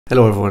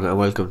Hello everyone and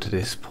welcome to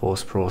this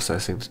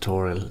post-processing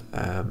tutorial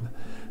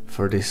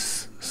for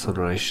this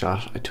sunrise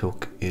shot I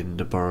took in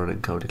the burren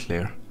in County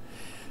Clare.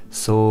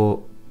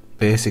 So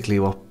basically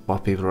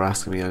what people were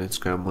asking me on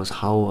Instagram was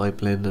how I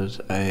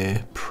blended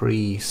a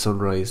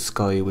pre-sunrise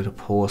sky with a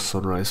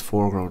post-sunrise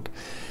foreground.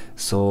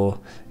 So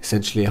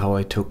essentially how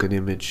I took an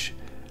image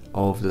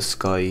of the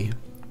sky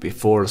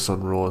before the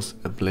sun rose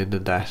and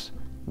blended that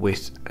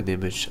with an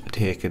image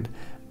taken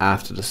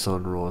after the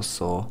sun rose.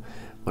 So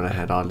when I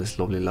had all this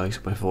lovely light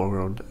in my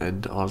foreground,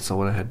 and also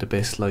when I had the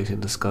best light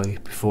in the sky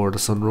before the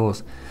sun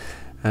rose.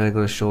 And I'm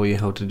going to show you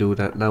how to do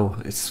that now.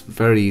 It's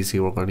very easy.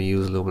 We're going to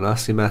use a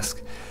luminosity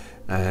mask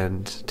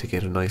and to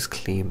get a nice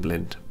clean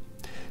blend.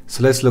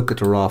 So let's look at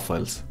the raw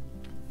files.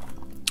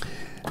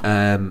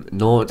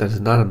 No, that is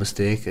not a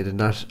mistake. I did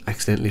not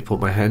accidentally put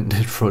my hand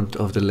in front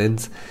of the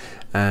lens.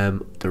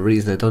 The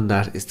reason I done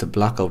that is to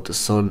block out the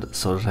sun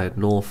so that I had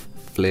no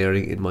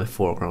flaring in my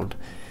foreground.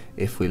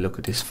 If we look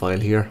at this file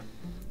here,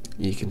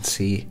 you can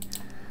see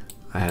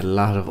I had a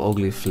lot of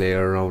ugly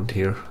flare around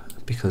here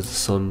because the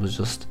sun was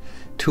just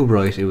too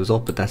bright. It was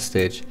up at that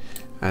stage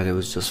and it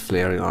was just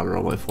flaring all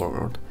around my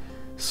foreground.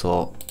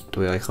 So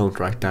the way I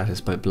counteract that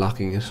is by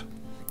blocking it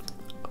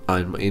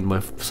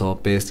so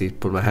basically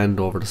put my hand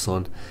over the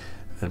sun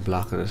and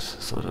blocking it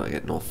so that I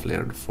get no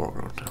flare in the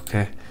foreground.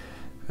 Okay,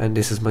 and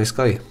this is my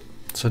sky.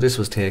 So this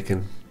was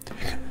taken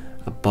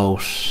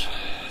about,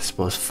 I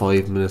suppose,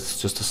 5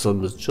 minutes. Just the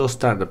sun was just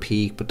starting to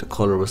peak, but the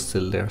colour was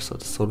still there, so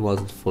the sun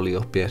wasn't fully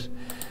up yet.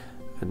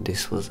 And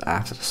this was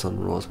after the sun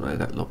rose when I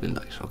had that lovely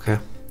light. Okay,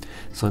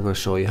 so I'm going to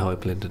show you how I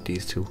blended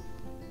these two.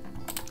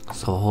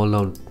 So hold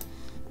on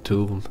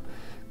two of them,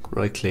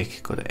 right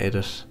click, go to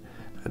edit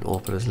and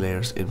open as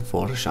layers in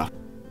Photoshop.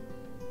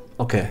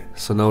 Okay,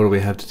 so now that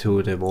we have the two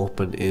of them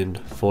open in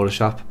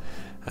Photoshop,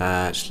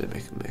 just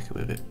make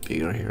them a bit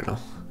bigger here now.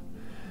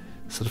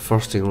 So the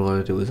first thing we're going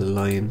to do is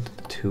align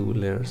the two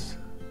layers.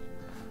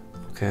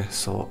 Okay,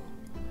 so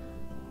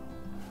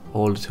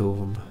hold the two of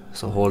them,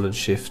 so hold and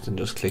shift and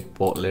just click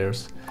both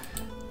layers.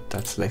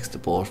 That selects the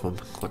both of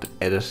them. Go to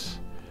edit,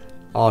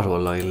 auto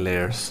align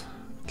layers,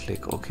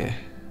 click OK.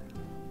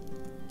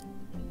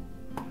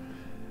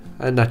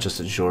 And that just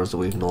ensures that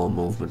we have no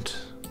movement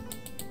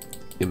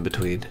in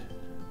between.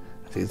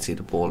 As you can see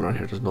the ball right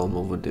here, there's no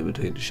movement in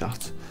between the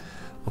shots.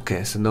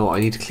 Okay, so now I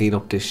need to clean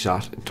up this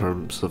shot in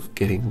terms of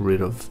getting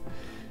rid of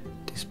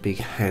this big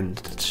hand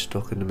that's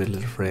stuck in the middle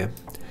of the frame.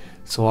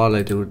 So all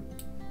I do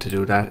to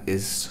do that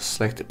is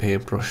select the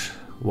paintbrush,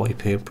 white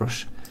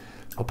paintbrush,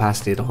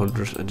 opacity at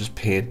 100, and just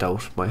paint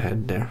out my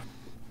hand there.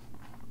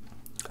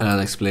 And I'll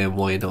explain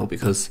why now,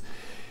 because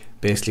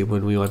basically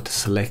when we want to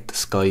select the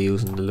sky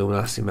using the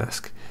luminosity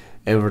mask,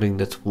 everything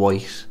that's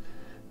white,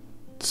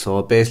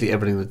 so basically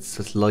everything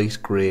that's light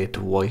grey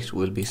to white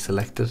will be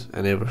selected,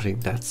 and everything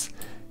that's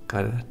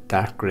kind of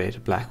dark grey to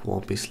black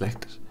won't be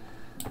selected.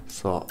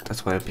 So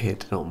that's why I'm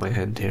painting out my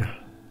hand here.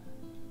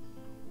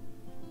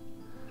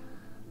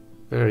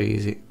 Very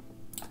easy,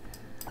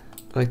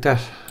 like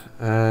that,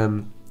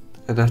 and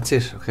that's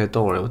it. Okay,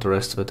 don't worry about the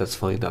rest of it, that's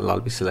fine, that'll all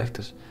be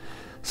selected.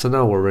 So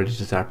now we're ready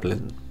to start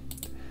blending.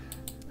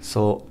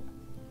 So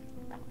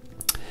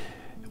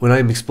when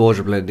I'm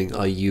exposure blending,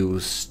 I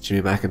use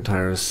Jimmy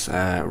McIntyre's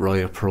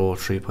Raya Pro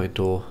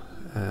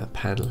 3.0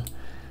 panel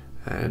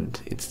and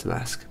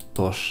Instamask.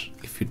 But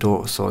if you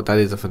don't, so that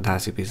is a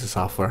fantastic piece of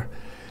software.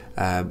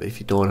 If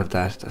you don't have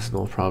that, that's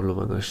no problem.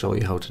 I'm going to show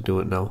you how to do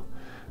it now.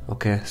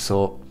 Okay,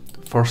 so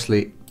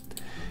firstly,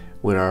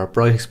 with our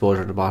bright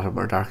exposure on the bottom,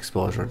 our dark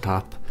exposure on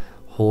top,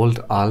 hold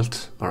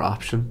Alt or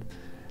Option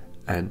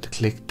and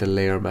click the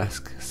layer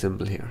mask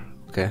symbol here.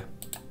 Okay,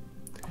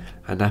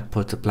 and that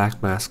puts a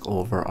black mask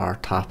over our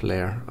top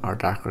layer, our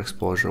darker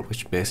exposure,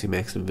 which basically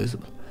makes it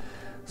invisible.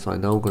 So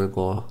I'm now going to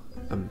go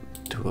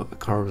to a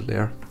curved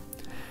layer,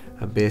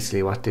 and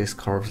basically what this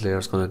curved layer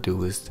is going to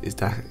do is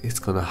that it's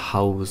going to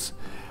house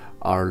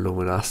our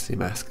luminosity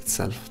mask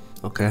itself.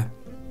 Okay,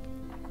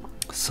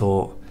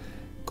 so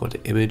go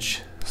to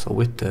image, so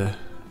with the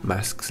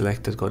mask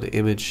selected, go to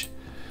image,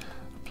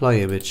 apply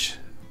image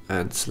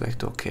and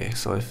select OK.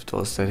 So if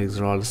those settings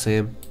are all the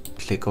same,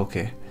 click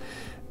OK.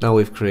 Now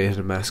we've created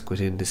a mask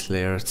within this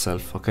layer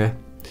itself. Okay,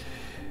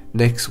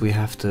 next we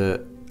have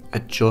to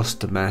adjust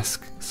the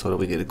mask so that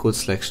we get a good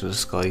selection of the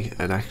sky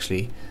and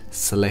actually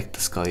select the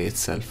sky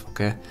itself.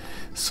 Okay,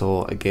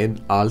 so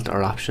again, Alt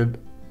or Option,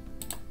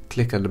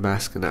 click on the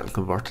mask and that will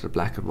convert to the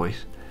black and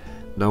white.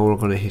 Now we're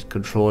going to hit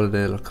Control and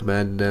L or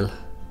Command and L,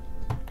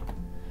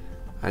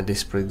 and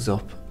this brings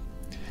up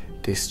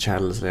this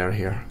channels layer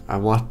here,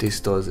 and what this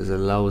does is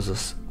allows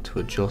us to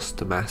adjust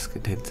the mask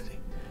intensity.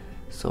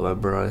 So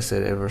remember I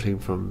said everything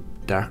from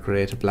dark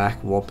grey to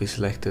black won't be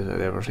selected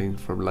and everything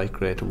from light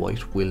grey to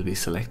white will be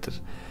selected.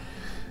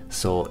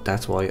 So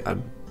that's why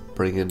I'm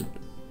bringing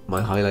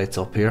my highlights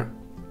up here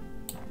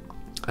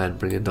and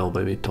bringing down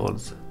my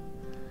midtones,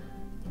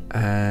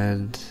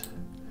 and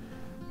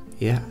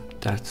yeah,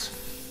 that's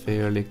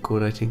fairly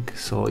good I think.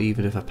 So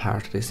even if a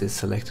part of this is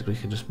selected, we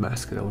can just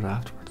mask it out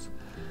afterwards.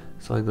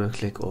 So I'm going to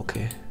click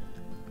OK.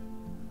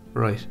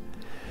 Right,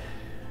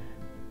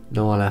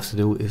 Now all I have to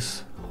do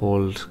is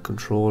hold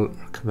Control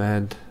or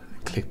Command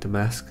and click the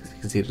mask. As you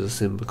can see, there's a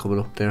symbol coming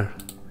up there,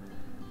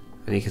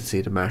 and you can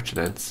see the marching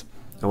ants.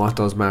 And what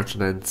those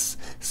marching ants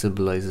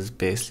symbolises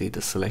basically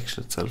the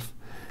selection itself.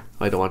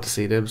 I don't want to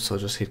see them, so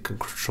just hit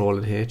Control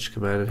and H,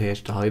 Command and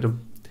H to hide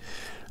them.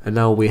 And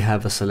now we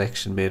have a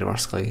selection made of our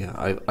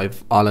sky.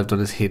 All I've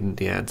done is hidden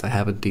the ants. I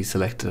haven't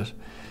deselected it.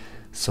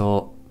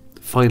 So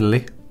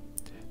finally,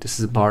 this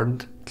is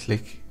important.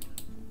 Click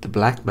the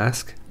black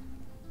mask.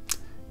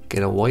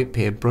 Get a white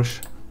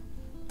paintbrush.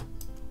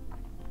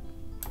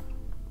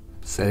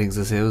 Settings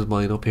the same as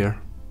mine up here.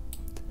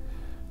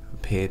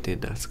 And paint in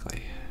that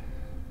sky.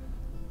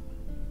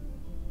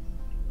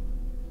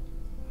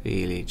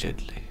 Really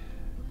gently.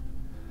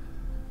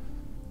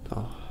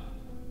 Oh.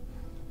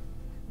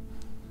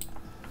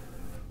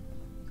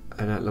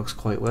 And that looks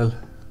quite well.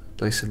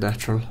 Nice and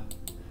natural.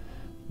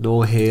 No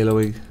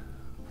haloing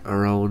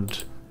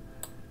around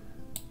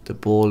the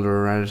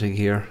boulder or anything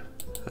here.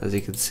 As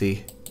you can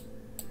see,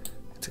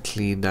 it's a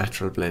clean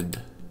natural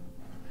blend.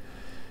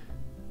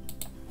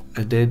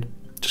 And then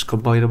just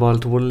combine them all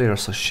into one layer.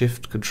 So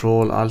Shift,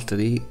 Control, Alt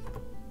and E,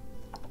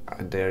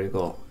 and there you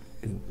go,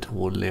 into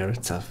one layer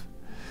itself.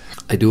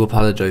 I do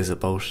apologise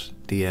about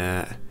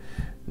the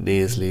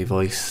nasally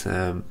voice.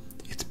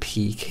 It's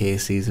peak hay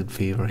season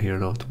fever here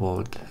now at the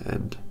moment,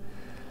 and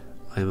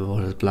I'm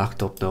about as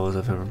blocked up now as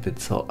I've ever been,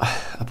 so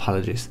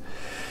apologies.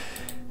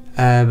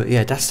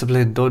 Yeah, that's the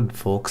blend done,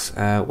 folks.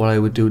 What I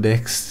would do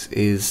next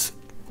is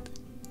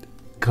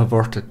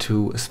convert it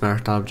to a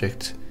smart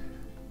object,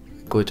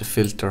 go to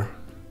filter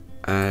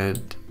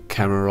and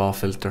camera raw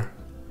filter.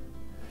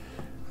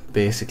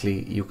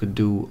 Basically you can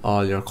do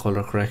all your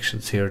color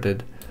corrections here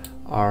then,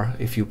 or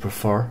if you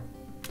prefer,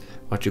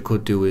 what you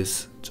could do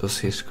is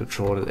just hit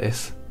Control and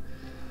S,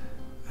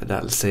 and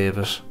that'll save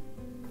it,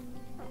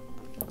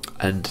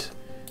 and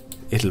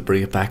it'll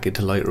bring it back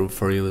into Lightroom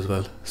for you as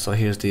well. So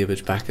here's the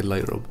image back in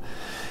Lightroom.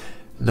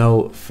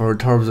 Now for in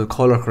terms of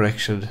color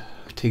correction,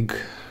 I think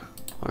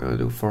what I'm going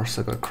to do first,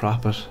 I'm going to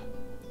crop it.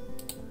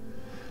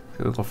 I'm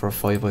going to go for a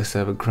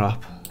 5:7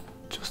 crop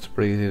just to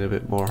bring it in a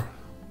bit more.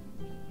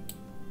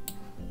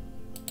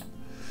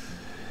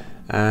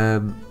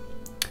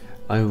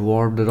 I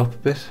warmed it up a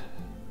bit.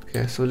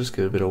 Okay, so just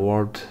give it a bit of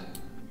warmth,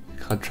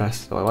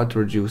 contrast. So I want to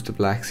reduce the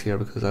blacks here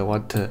because I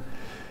want to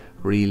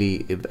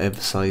really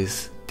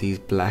emphasize these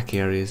black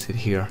areas in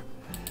here,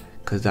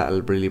 because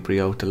that'll really bring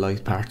out the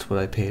light parts when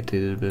I paint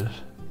it in a minute.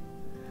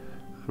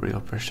 Bring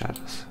up our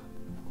shadows.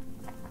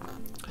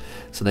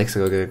 So next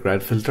I'm going to get a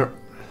grad filter,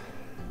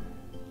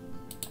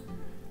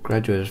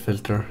 graduated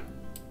filter,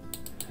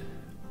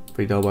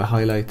 bring down my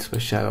highlights, my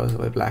shadows,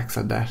 my blacks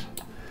on that,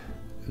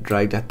 and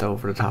drag that down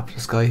for the top of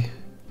the sky,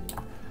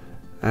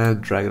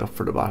 and drag it up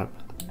for the bottom.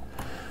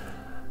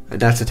 And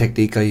that's a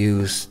technique I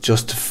use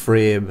just to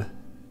frame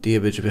the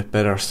image a bit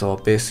better. So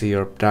basically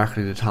you're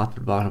darkening the top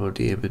and bottom of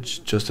the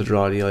image just to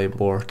draw the eye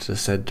more to the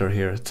centre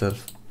here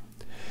itself.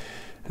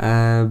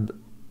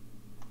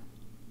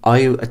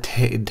 I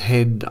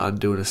intend on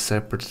doing a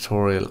separate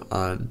tutorial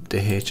on the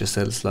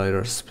HSL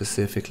sliders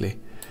specifically,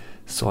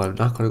 so I'm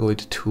not going to go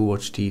into too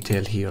much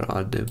detail here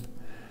on them,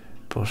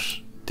 but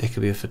they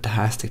can be a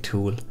fantastic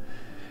tool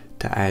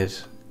to add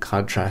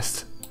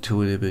contrast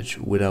to an image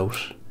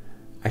without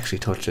actually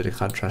touching the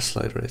contrast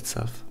slider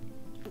itself.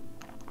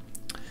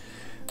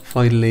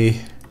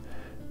 Finally,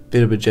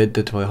 bit of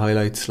magenta to my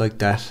highlights like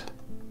that,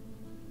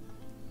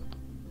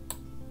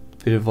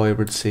 bit of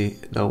vibrancy.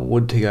 Now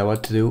one thing I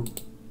want to do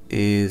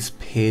is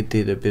paint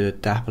in a bit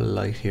of dapple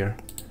light here,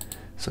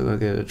 so I'm going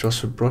to get an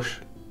adjustment brush,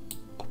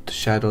 up the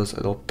shadows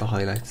and up the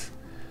highlights,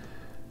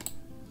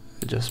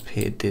 and just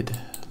paint it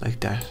like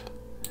that,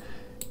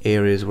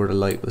 areas where the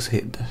light was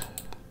hitting it.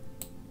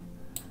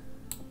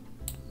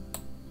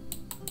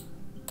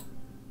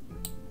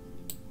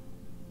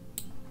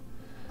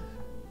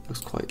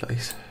 Looks quite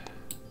nice.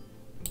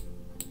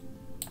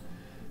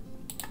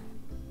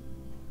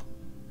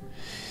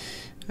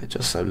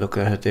 I'm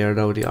looking at it there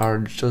now, the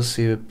orange does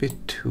seem a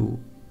bit too.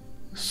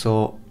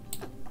 So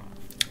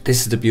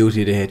this is the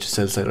beauty of the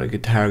HSL slider. I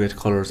can target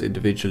colours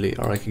individually,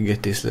 or I can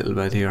get this little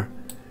man here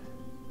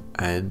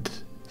and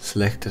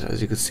select it.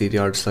 As you can see, the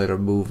orange slider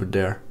moving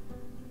there,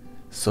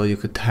 so you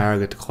can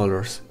target the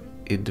colours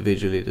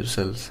individually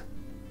themselves.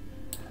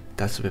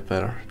 That's a bit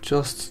better.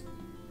 Just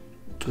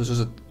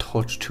a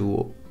touch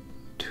too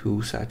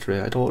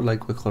saturated. I don't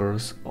like my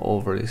colours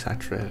overly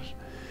saturated.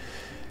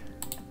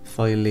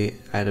 Finally,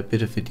 add a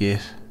bit of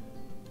vignette.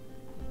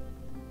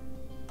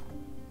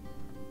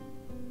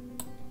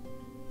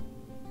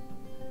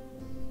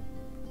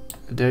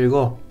 And there you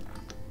go.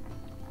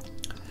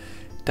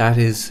 That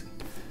is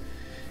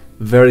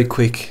very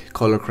quick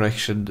colour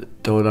correction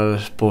done on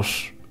it, but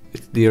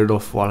it's near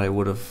enough what I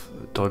would have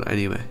done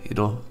anyway, you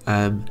know.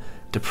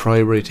 The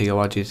primary thing I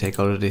want you to take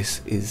out of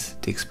this is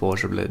the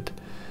exposure blend.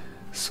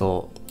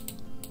 So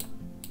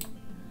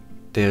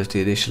there's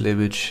the initial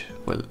image,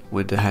 well,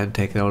 with the hand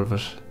taken out of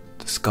it,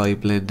 the sky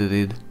blended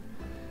in,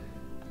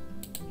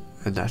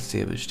 and that's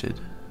the image then,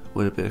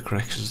 with a bit of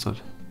corrections done.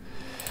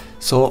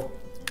 So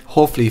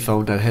hopefully you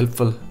found that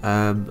helpful.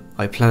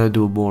 I plan on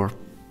doing more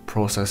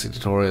processing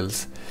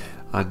tutorials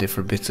on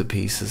different bits and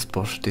pieces,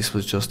 but this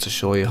was just to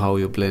show you how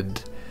you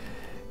blend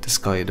the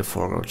sky and the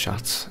foreground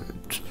shots,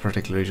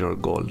 particularly during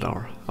golden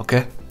hour.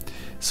 Okay,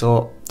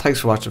 so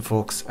thanks for watching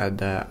folks,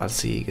 and I'll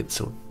see you again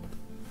soon.